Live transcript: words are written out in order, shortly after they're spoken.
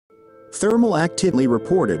Thermal activity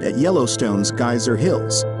reported at Yellowstone's Geyser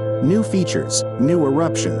Hills. New features, new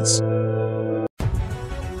eruptions.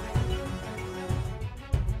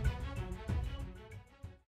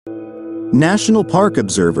 National Park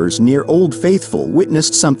observers near Old Faithful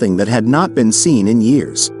witnessed something that had not been seen in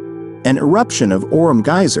years. An eruption of Aurum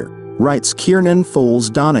Geyser, writes Kiernan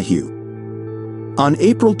Folz-Donahue. On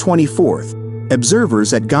April 24th,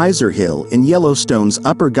 observers at Geyser Hill in Yellowstone's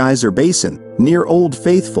Upper Geyser Basin, near Old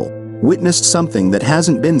Faithful, witnessed something that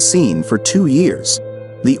hasn't been seen for 2 years.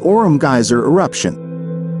 The Aurum Geyser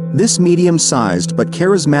eruption. This medium-sized but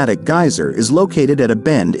charismatic geyser is located at a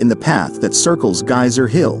bend in the path that circles Geyser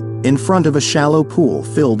Hill, in front of a shallow pool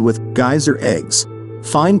filled with geyser eggs,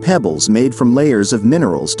 fine pebbles made from layers of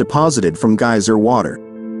minerals deposited from geyser water.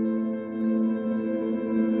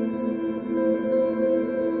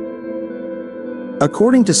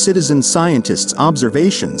 According to citizen scientists'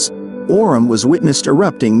 observations, Aurum was witnessed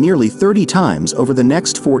erupting nearly 30 times over the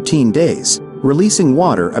next 14 days, releasing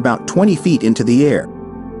water about 20 feet into the air.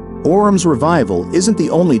 Aurum's revival isn't the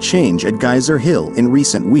only change at Geyser Hill in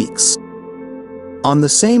recent weeks. On the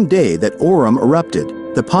same day that Aurum erupted,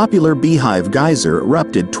 the popular Beehive Geyser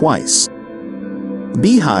erupted twice.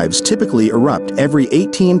 Beehives typically erupt every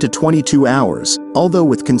 18 to 22 hours, although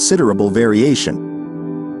with considerable variation.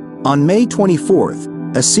 On May 24th,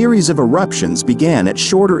 a series of eruptions began at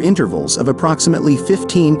shorter intervals of approximately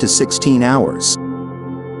 15 to 16 hours.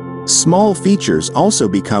 Small features also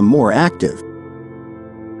become more active.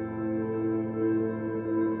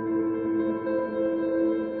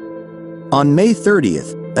 On May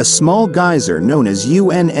 30th, a small geyser known as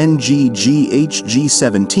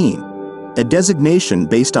UNNGGHG17, a designation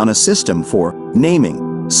based on a system for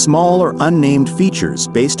naming small or unnamed features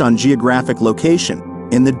based on geographic location,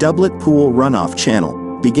 in the Doublet Pool runoff channel,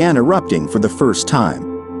 began erupting for the first time.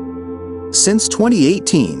 Since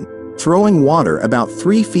 2018, throwing water about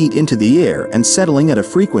 3 feet into the air and settling at a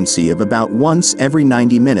frequency of about once every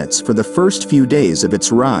 90 minutes for the first few days of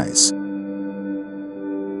its rise.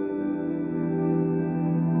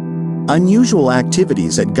 Unusual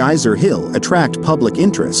activities at Geyser Hill attract public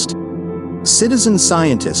interest. Citizen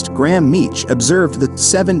scientist Graham Meach observed the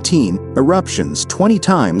 17 eruptions 20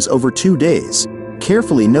 times over 2 days,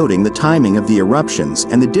 carefully noting the timing of the eruptions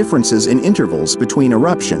and the differences in intervals between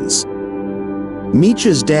eruptions.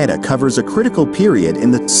 Meach's data covers a critical period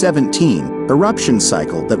in the 17 eruption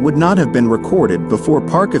cycle that would not have been recorded before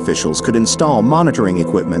park officials could install monitoring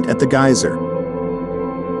equipment at the geyser.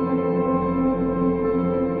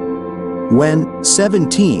 When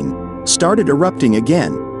 17 started erupting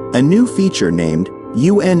again, a new feature named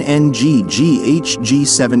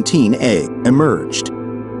UNNGGHG17A emerged.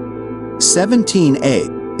 17A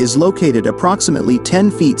is located approximately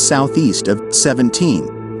 10 feet southeast of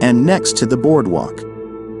 17 and next to the boardwalk.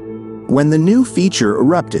 When the new feature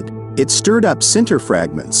erupted, it stirred up sinter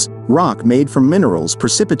fragments, rock made from minerals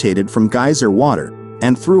precipitated from geyser water,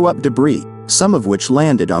 and threw up debris, some of which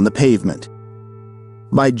landed on the pavement.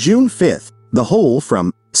 By June 5th, the hole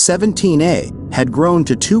from 17A had grown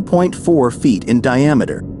to 2.4 feet in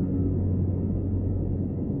diameter.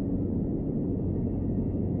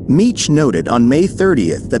 Meach noted on May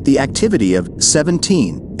 30th that the activity of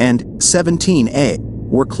 17 and 17A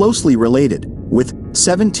were closely related, with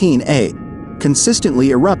 17A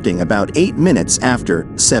consistently erupting about 8 minutes after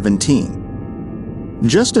 17.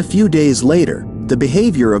 Just a few days later, the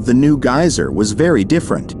behavior of the new geyser was very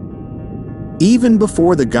different. Even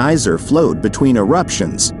before the geyser flowed between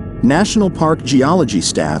eruptions, National Park geology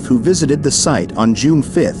staff who visited the site on June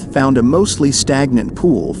 5th found a mostly stagnant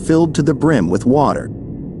pool filled to the brim with water.